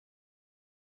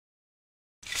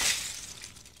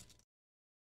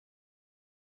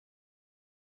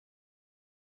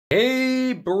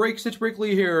Hey, Breaks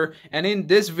Brickley here, and in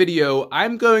this video,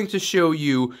 I'm going to show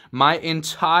you my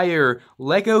entire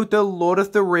LEGO The Lord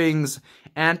of the Rings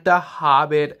and The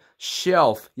Hobbit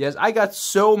shelf. Yes, I got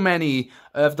so many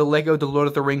of the LEGO The Lord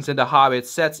of the Rings and The Hobbit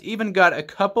sets, even got a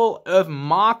couple of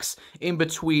mocks in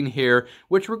between here,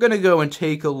 which we're gonna go and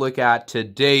take a look at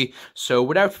today. So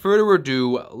without further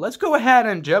ado, let's go ahead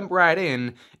and jump right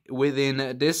in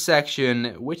within this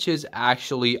section, which is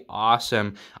actually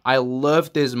awesome. I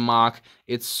love this mock.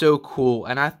 It's so cool,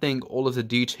 and I think all of the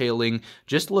detailing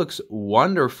just looks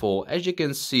wonderful. As you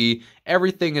can see,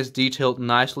 everything is detailed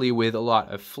nicely with a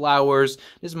lot of flowers.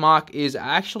 This mock is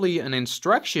actually an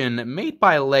instruction made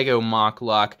by LEGO Mock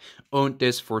Lock. Owned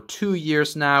this for 2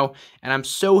 years now, and I'm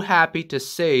so happy to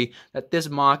say that this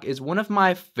mock is one of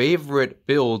my favorite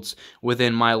builds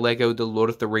within my LEGO The Lord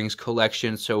of the Rings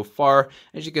collection so far.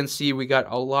 As you can see, we got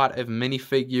a lot of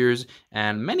minifigures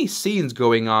and many scenes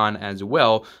going on as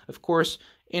well. Of course,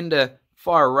 in the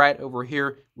far right over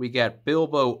here, we get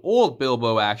Bilbo, old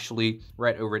Bilbo actually,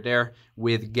 right over there,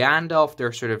 with Gandalf.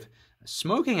 They're sort of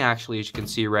smoking actually, as you can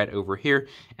see right over here,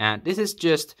 and this is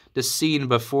just the scene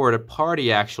before the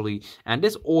party actually. And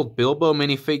this old Bilbo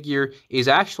minifigure is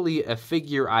actually a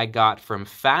figure I got from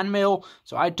fan mail,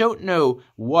 so I don't know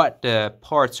what the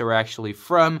parts are actually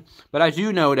from, but I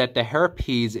do know that the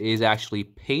hairpiece is actually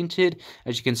painted.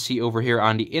 As you can see over here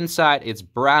on the inside, it's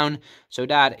brown, so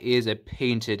that is a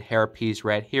painted hairpiece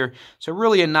right here. So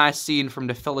really a nice scene from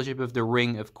the Fellowship of the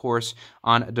Ring, of course,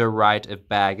 on the right of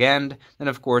Bag End. Then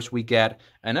of course we get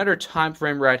another time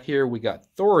frame right here. We got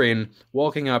Thorin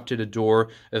walking up to the door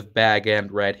of Bag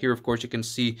End right here. Of course you can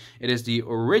see it is the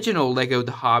original LEGO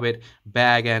The Hobbit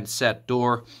Bag End set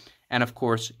door. And of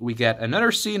course, we get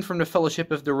another scene from the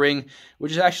Fellowship of the Ring,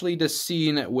 which is actually the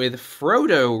scene with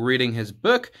Frodo reading his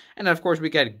book. And of course, we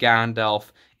get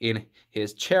Gandalf in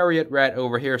his chariot right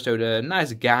over here. So the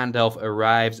nice Gandalf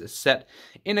arrives set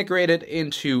integrated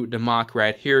into the mock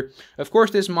right here. Of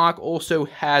course, this mock also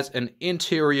has an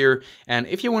interior, and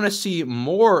if you want to see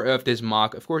more of this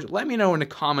mock, of course, let me know in the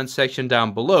comment section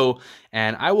down below,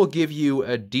 and I will give you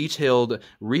a detailed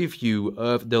review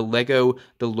of the LEGO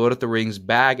The Lord of the Rings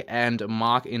bag and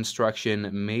mock instruction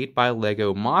made by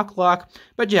LEGO Mock Lock.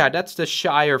 But yeah, that's the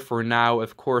Shire for now.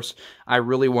 Of course, I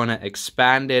really want to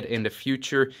expand it in the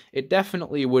future. It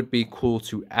definitely would be cool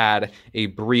to add a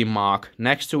Bree mock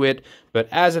next to it, but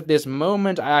as of this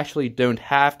moment, I actually don't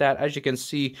have that. As you can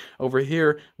see over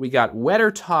here, we got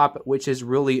Weathertop, which is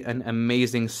really an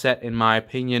amazing set in my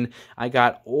opinion. I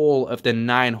got all of the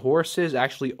 9 horses,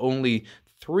 actually only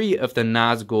 3 of the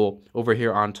Nazgul over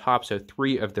here on top, so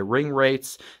 3 of the ring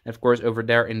wraiths. And of course, over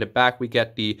there in the back, we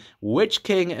get the Witch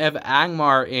King of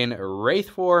Angmar in wraith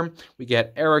form. We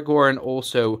get Aragorn,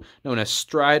 also known as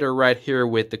Strider, right here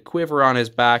with the quiver on his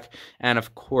back, and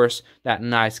of course, that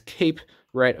nice cape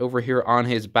right over here on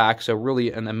his back. So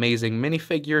really an amazing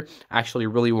minifigure. Actually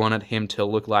really wanted him to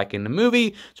look like in the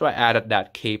movie, so I added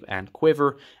that cape and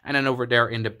quiver. And then over there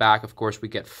in the back, of course, we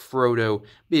get Frodo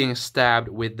being stabbed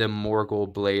with the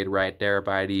Morgul blade right there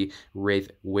by the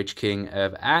Wraith Witch King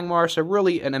of Angmar. So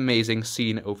really an amazing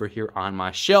scene over here on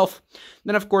my shelf.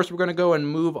 Then of course we're going to go and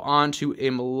move on to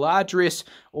Imladris,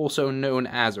 also known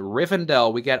as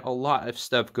Rivendell. We get a lot of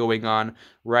stuff going on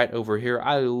right over here.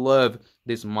 I love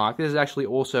this mock. This is actually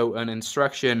also an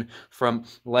instruction from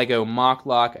LEGO Mock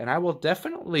Lock, and I will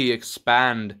definitely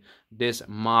expand this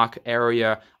mock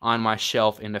area on my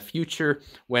shelf in the future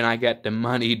when I get the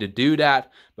money to do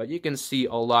that. But you can see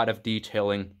a lot of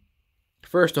detailing.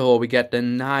 First of all, we get the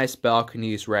nice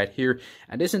balconies right here,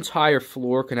 and this entire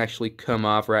floor can actually come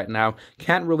off right now.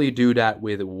 Can't really do that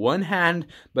with one hand,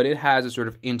 but it has a sort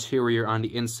of interior on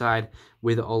the inside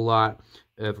with a lot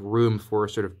of room for a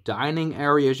sort of dining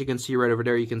area. As you can see right over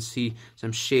there, you can see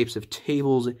some shapes of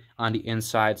tables on the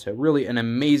inside, so really an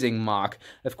amazing mock.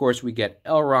 Of course, we get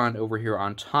Elrond over here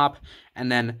on top,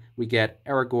 and then we get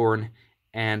Aragorn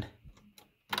and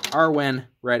Arwen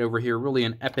right over here. Really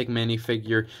an epic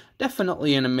minifigure.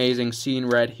 Definitely an amazing scene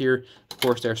right here. Of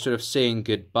course, they're sort of saying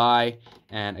goodbye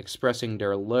and expressing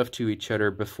their love to each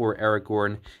other before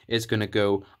Aragorn is going to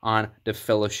go on the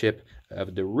Fellowship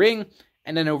of the Ring.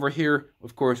 And then over here,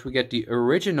 of course, we get the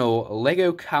original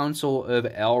LEGO Council of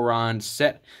Elrond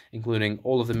set, including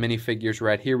all of the minifigures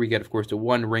right here. We get, of course, the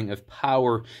One Ring of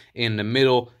Power in the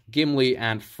middle, Gimli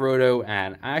and Frodo,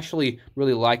 and I actually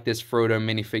really like this Frodo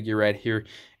minifigure right here.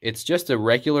 It's just a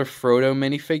regular Frodo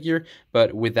minifigure,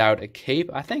 but without a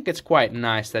cape. I think it's quite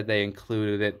nice that they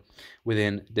included it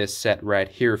within this set right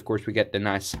here. Of course, we get the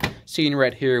nice scene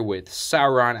right here with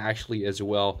Sauron actually as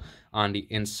well on the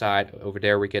inside. Over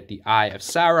there we get the Eye of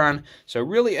Sauron. So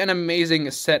really an amazing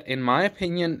set in my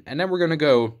opinion. And then we're going to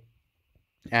go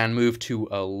and move to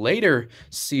a later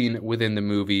scene within the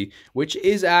movie, which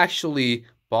is actually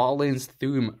Balin's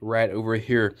tomb right over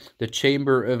here, the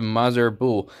Chamber of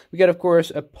Mazarbul. We get, of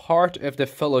course, a part of the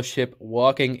Fellowship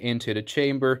walking into the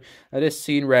chamber. Now, this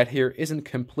scene right here isn't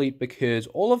complete because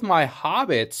all of my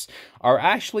hobbits are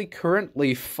actually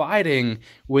currently fighting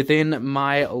within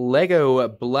my LEGO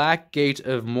Black Gate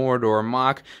of Mordor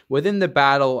MOC. Within the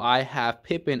battle, I have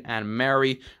Pippin and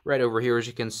Merry right over here, as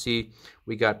you can see.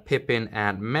 We got Pippin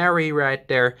and Merry right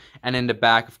there, and in the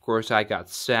back, of course, I got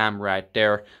Sam right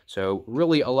there. So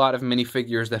really a lot of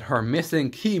minifigures that are missing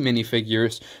key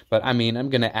minifigures, but I mean, I'm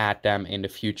going to add them in the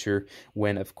future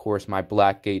when, of course, my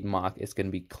Blackgate MOC is going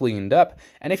to be cleaned up.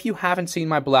 And if you haven't seen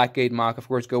my Blackgate MOC, of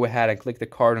course, go ahead and click the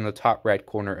card on the top right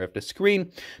corner of the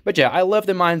screen. But yeah, I love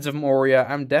the Mines of Moria.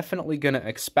 I'm definitely going to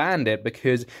expand it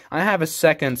because I have a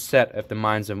second set of the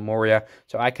Mines of Moria,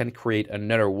 so I can create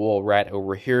another wall right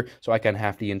over here, so I can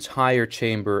have the entire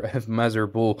Chamber of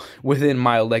Mazarbul within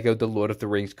my LEGO The Lord of the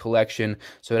Rings collection.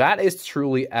 So that is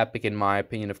truly epic in my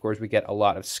opinion. Of course, we get a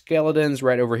lot of skeletons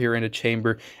right over here in the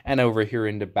chamber, and over here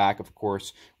in the back, of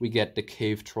course, we get the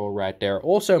cave troll right there.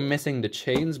 Also missing the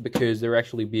chains because they're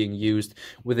actually being used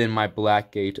within my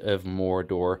Black Gate of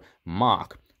Mordor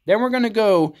MOC. Then we're going to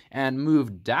go and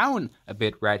move down a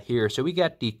bit right here. So we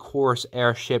got the Course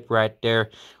airship right there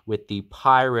with the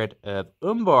Pirate of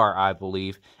Umbar, I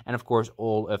believe. And of course,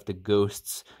 all of the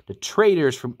ghosts, the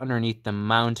traders from underneath the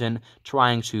mountain,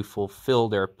 trying to fulfill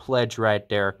their pledge right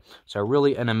there. So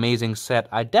really an amazing set.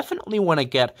 I definitely want to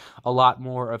get a lot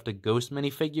more of the ghost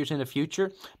minifigures in the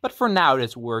future. But for now,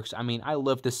 this works. I mean, I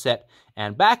love this set.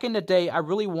 And back in the day, I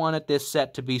really wanted this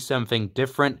set to be something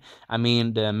different. I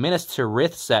mean, the Minas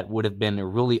Tirith set would have been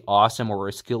really awesome, or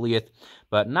Asciliath.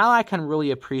 But now I can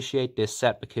really appreciate this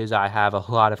set because I have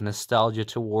a lot of nostalgia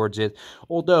towards it.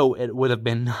 Although it would have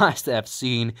been nice to have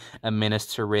seen a Minas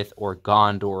Tirith or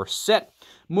Gondor set.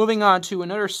 Moving on to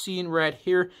another scene right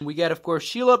here. We get, of course,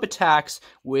 Shelob attacks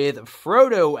with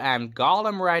Frodo and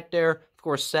Gollum right there. Of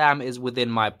course, Sam is within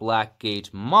my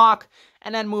Blackgate MOC.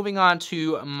 And then moving on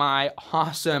to my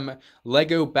awesome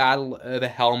LEGO Battle of the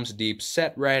Helm's Deep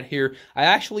set right here. I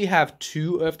actually have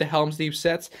two of the Helm's Deep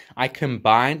sets. I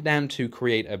combined them to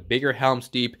create a bigger Helm's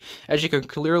Deep. As you can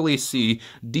clearly see,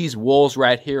 these walls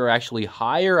right here are actually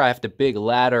higher. I have the big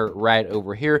ladder right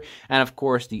over here. And of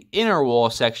course, the inner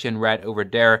wall section right over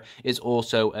there is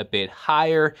also a bit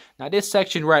higher. Now, this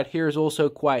section right here is also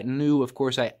quite new. Of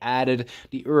course, I added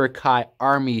the Uruk-hai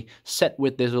army set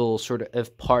with this little sort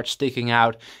of part sticking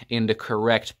out in the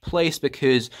correct place,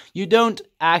 because you don't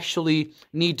actually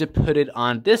need to put it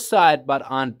on this side, but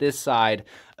on this side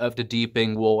of the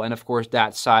deeping wall. And of course,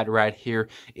 that side right here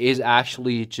is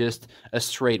actually just a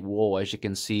straight wall, as you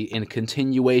can see, in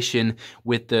continuation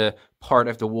with the part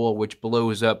of the wall which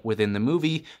blows up within the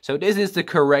movie. So this is the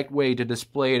correct way to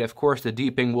display it. Of course, the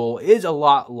deeping wall is a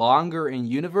lot longer in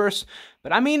universe,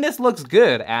 but I mean, this looks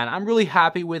good and I'm really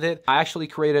happy with it. I actually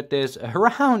created this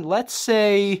around, let's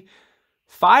say,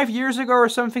 5 years ago or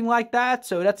something like that,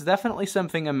 so that's definitely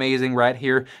something amazing right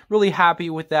here. Really happy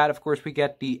with that. Of course, we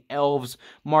get the elves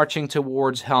marching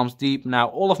towards Helm's Deep. Now,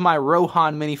 all of my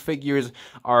Rohan minifigures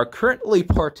are currently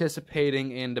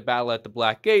participating in the battle at the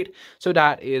Black Gate, so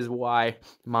that is why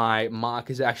my MOC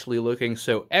is actually looking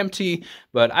so empty,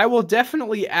 but I will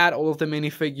definitely add all of the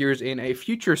minifigures in a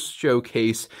future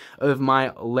showcase of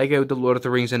my LEGO The Lord of the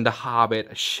Rings and The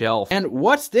Hobbit shelf. And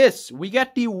what's this? We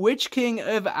get the Witch King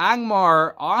of Angmar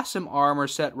awesome armor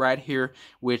set right here,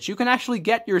 which you can actually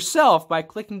get yourself by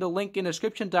clicking the link in the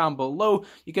description down below.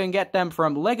 You can get them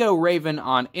from Lego Raven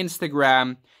on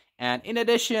Instagram. And in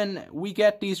addition, we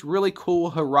get these really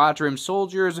cool Haradrim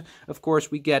soldiers. Of course,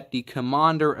 we get the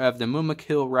commander of the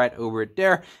Mumakil right over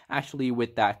there, actually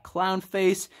with that clown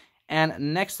face.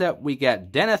 And next up, we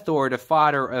get Denethor, the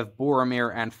father of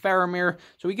Boromir and Faramir.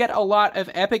 So we get a lot of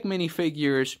epic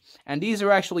minifigures, and these are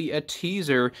actually a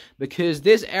teaser because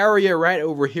this area right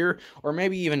over here, or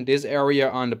maybe even this area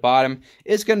on the bottom,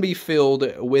 is going to be filled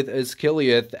with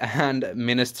Asciliath and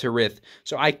Minas Tirith.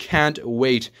 So I can't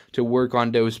wait to work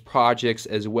on those projects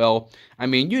as well. I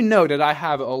mean, you know that I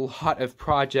have a lot of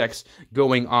projects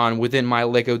going on within my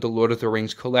LEGO The Lord of the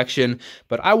Rings collection,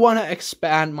 but I want to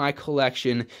expand my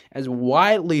collection as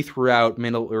widely throughout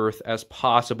Middle-earth as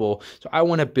possible. So I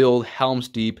want to build Helm's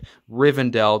Deep,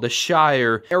 Rivendell, the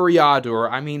Shire,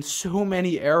 Eriador. I mean, so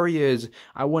many areas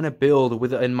I want to build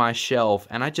within my shelf,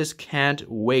 and I just can't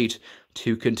wait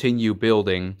to continue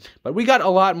building. But we got a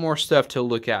lot more stuff to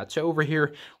look at. So over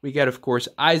here, we get, of course,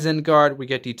 Isengard. We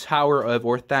get the Tower of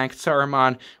Orthanc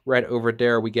Saruman. Right over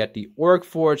there, we get the Orc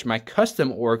Forge, my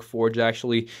custom Orc Forge,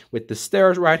 actually, with the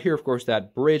stairs right here. Of course,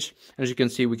 that bridge. As you can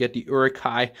see, we get the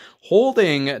Uruk-hai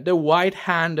holding the White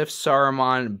Hand of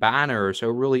Saruman banner. So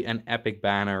really an epic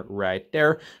banner right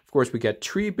there. Of course, we get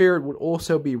Treebeard. Would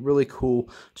also be really cool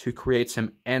to create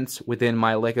some Ents within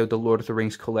my LEGO The Lord of the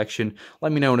Rings collection.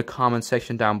 Let me know in the comment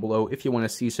section down below if you want to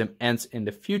see some Ents in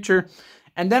the future.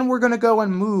 And then we're going to go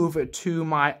and move to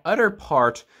my other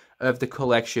part of the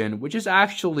collection, which is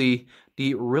actually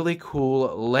the really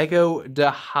cool LEGO The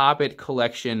Hobbit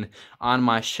collection on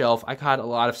my shelf. I got a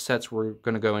lot of sets we're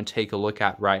going to go and take a look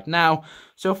at right now.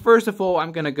 So first of all,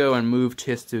 I'm going to go and move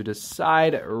this to the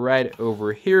side right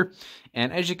over here.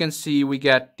 And as you can see, we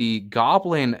get the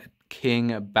Goblin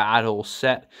King battle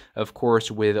set, of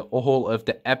course, with all of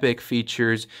the epic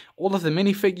features. All of the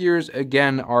minifigures,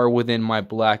 again, are within my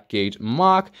Blackgate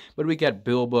mock, but we get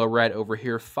Bilbo right over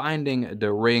here finding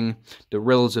the ring, the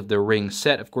Riddles of the Ring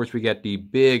set. Of course, we get the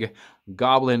big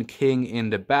Goblin King in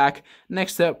the back.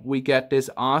 Next up, we get this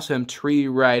awesome tree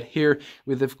right here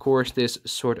with, of course, this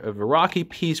sort of rocky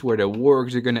piece where the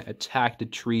wargs are going to attack the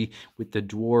tree with the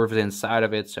dwarves inside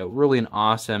of it. So really an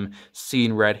awesome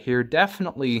scene right here.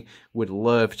 Definitely would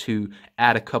love to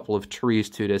add a couple of trees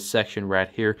to this section right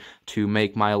here to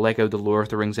make my LEGO The Lord of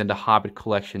the Rings and the Hobbit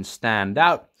collection stand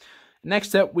out.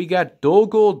 Next up, we got Dol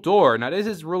Guldur. Now, this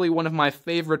is really one of my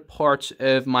favorite parts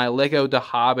of my LEGO The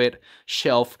Hobbit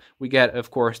shelf. We get, of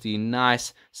course, the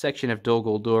nice section of Dol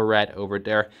Guldur right over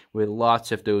there with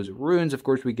lots of those runes. Of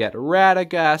course, we get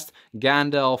Radagast,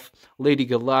 Gandalf, Lady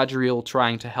Galadriel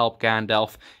trying to help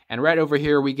Gandalf. And right over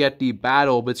here, we get the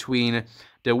battle between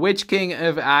the Witch King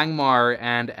of Angmar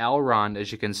and Elrond.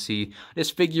 As you can see,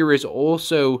 this figure is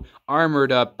also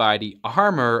armored up by the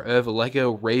armor of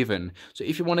Lego Raven. So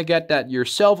if you want to get that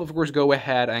yourself, of course, go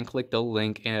ahead and click the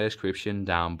link in the description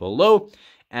down below.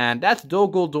 And that's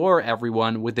Dol Guldur,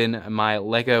 everyone, within my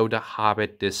LEGO The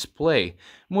Hobbit display.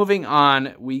 Moving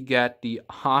on, we get the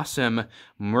awesome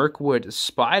Mirkwood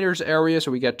Spiders area.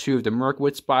 So we get two of the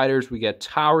Mirkwood Spiders. We get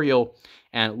Tauriel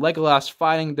and Legolas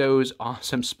fighting those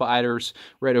awesome spiders.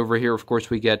 Right over here, of course,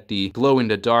 we get the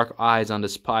glow-in-the-dark eyes on the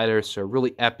spiders, so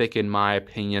really epic in my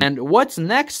opinion. And what's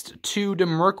next to the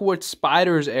Mirkwood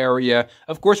Spiders area?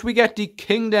 Of course, we get the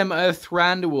Kingdom of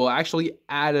Thranduil. I actually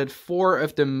added 4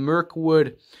 of the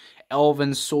Mirkwood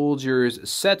Elven Soldiers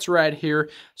sets right here,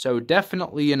 so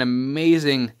definitely an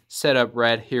amazing setup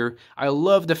right here. I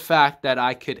love the fact that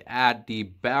I could add the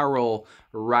Barrel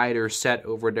Rider set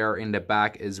over there in the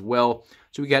back as well.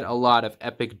 So we get a lot of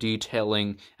epic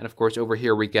detailing. And of course, over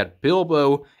here we get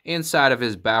Bilbo inside of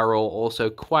his barrel. Also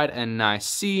quite a nice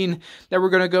scene. Then we're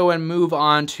going to go and move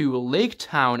on to Lake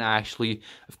Town, actually.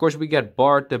 Of course, we get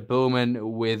Bart the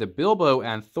Bowman with Bilbo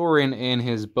and Thorin in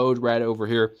his boat right over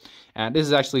here. And this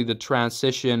is actually the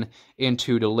transition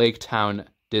into the Lake Town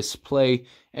display.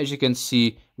 As you can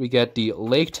see, we get the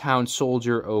Lake Town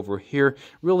Soldier over here.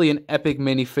 Really an epic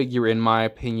minifigure in my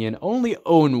opinion. Only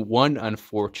own one,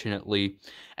 unfortunately.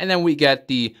 And then we get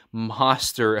the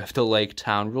Master of the Lake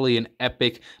Town. Really an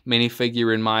epic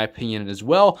minifigure in my opinion as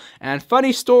well. And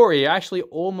funny story, I actually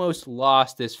almost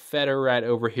lost this feather right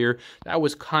over here. That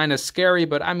was kind of scary,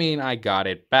 but I mean, I got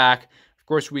it back. Of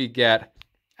course, we get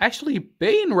actually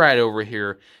Bane right over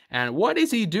here. And what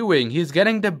is he doing? He's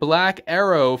getting the black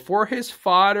arrow for his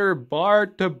father,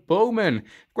 Bart the Bowman.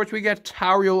 Of course, we get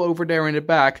Tauriel over there in the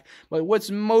back. But what's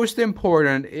most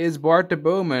important is Bart the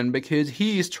Bowman, because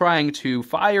he's trying to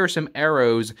fire some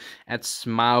arrows at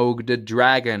Smaug the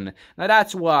dragon. Now,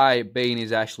 that's why Bane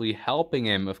is actually helping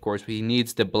him. Of course, he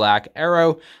needs the black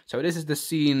arrow. So this is the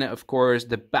scene, of course,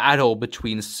 the battle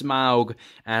between Smaug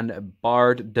and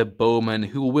Bart the Bowman,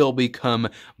 who will become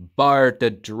Bart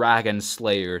the Dragon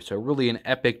Slayer. So really an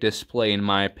epic display in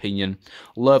my opinion.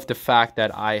 Love the fact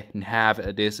that I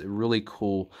have this really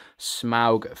cool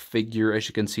Smaug figure. As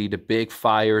you can see, the big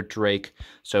fire drake.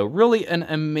 So really an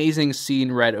amazing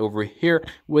scene right over here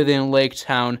within Lake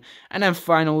Town. And then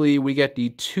finally we get the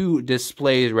 2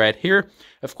 displays right here.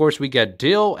 Of course, we get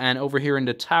Dill, and over here in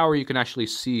the tower, you can actually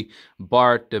see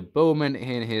Bart the Bowman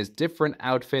in his different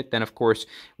outfit. Then, of course,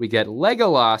 we get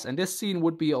Legolas, and this scene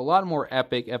would be a lot more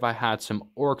epic if I had some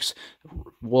orcs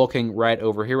walking right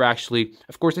over here, actually.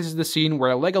 Of course, this is the scene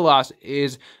where Legolas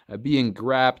is being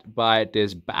grabbed by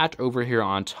this bat over here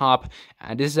on top,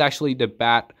 and this is actually the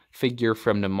bat figure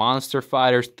from the Monster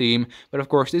Fighters theme. But of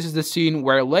course, this is the scene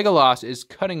where Legolas is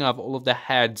cutting off all of the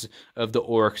heads of the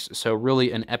orcs. So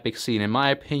really an epic scene in my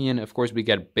opinion. Of course, we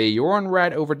get Beorn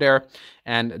right over there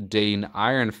and Dane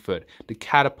Ironfoot. The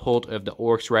catapult of the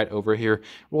orcs right over here.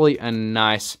 Really a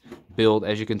nice build.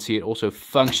 As you can see, it also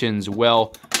functions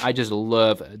well. I just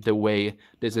love the way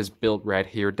this is built right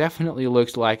here. Definitely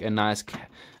looks like a nice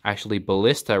actually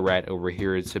ballista right over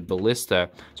here. It's a ballista,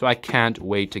 so I can't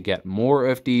wait to get more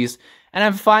of these. And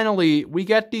then finally, we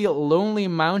get the Lonely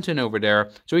Mountain over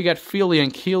there. So we get Fili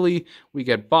and Kili, we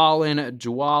get Balin,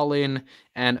 Dwalin,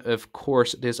 and of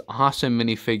course this awesome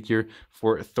minifigure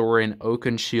for Thorin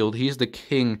Oakenshield. He's the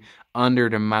king under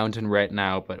the mountain right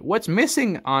now, but what's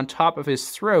missing on top of his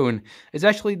throne is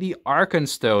actually the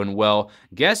Arkenstone. Well,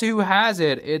 guess who has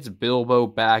it? It's Bilbo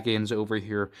Baggins over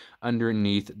here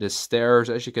underneath the stairs.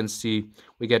 As you can see,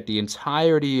 we get the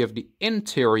entirety of the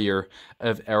interior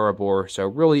of Erebor, so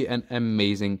really an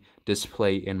amazing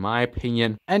display in my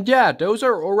opinion. And yeah, those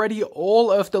are already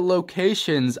all of the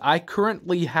locations I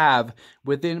currently have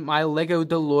within my LEGO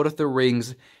The Lord of the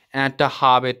Rings and The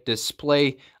Hobbit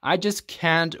display. I just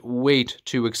can't wait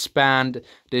to expand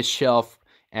this shelf,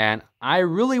 and I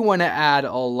really want to add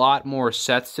a lot more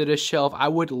sets to this shelf. I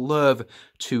would love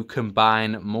to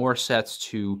combine more sets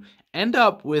to end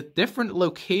up with different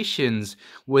locations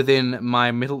within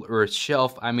my Middle-earth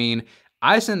shelf. I mean,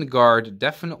 Isengard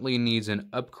definitely needs an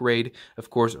upgrade.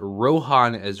 Of course,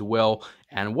 Rohan as well.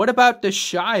 And what about the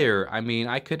Shire? I mean,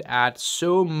 I could add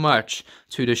so much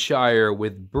to the Shire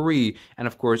with Bree, and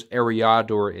of course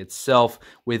Eriador itself,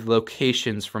 with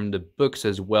locations from the books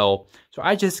as well. So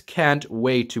I just can't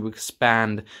wait to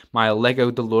expand my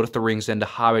LEGO The Lord of the Rings and The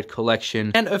Hobbit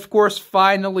collection. And of course,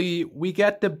 finally, we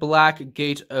get the Black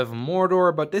Gate of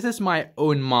Mordor, but this is my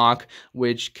own mock,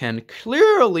 which can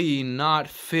clearly not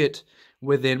fit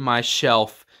within my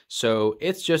shelf. So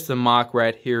it's just a mock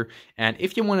right here. And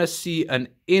if you want to see an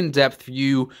in-depth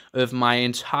view of my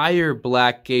entire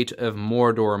Black Gate of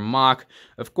Mordor mock,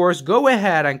 of course, go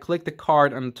ahead and click the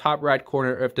card on the top right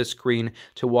corner of the screen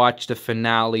to watch the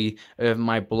finale of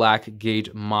my Black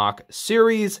Gate mock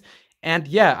series. And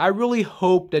yeah, I really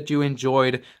hope that you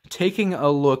enjoyed taking a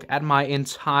look at my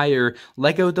entire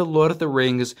LEGO The Lord of the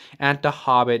Rings and The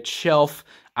Hobbit shelf.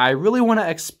 I really want to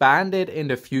expand it in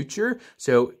the future,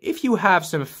 so if you have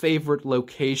some favorite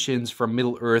locations from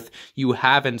Middle-earth you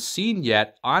haven't seen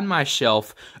yet on my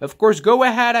shelf, of course go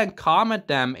ahead and comment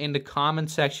them in the comment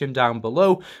section down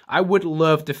below. I would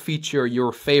love to feature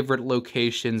your favorite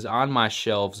locations on my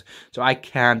shelves, so I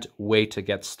can't wait to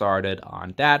get started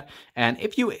on that. And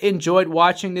if you enjoyed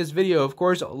watching this video, of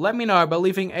course, let me know by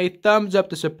leaving a thumbs up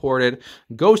to support it.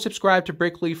 Go subscribe to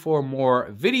Brickley for more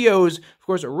videos. Of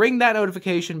course, ring that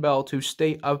notification bell to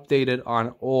stay updated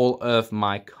on all of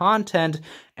my content.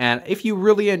 And if you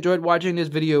really enjoyed watching this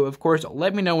video, of course,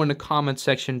 let me know in the comment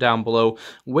section down below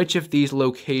which of these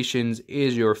locations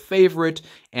is your favorite.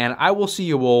 And I will see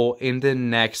you all in the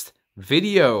next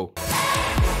video.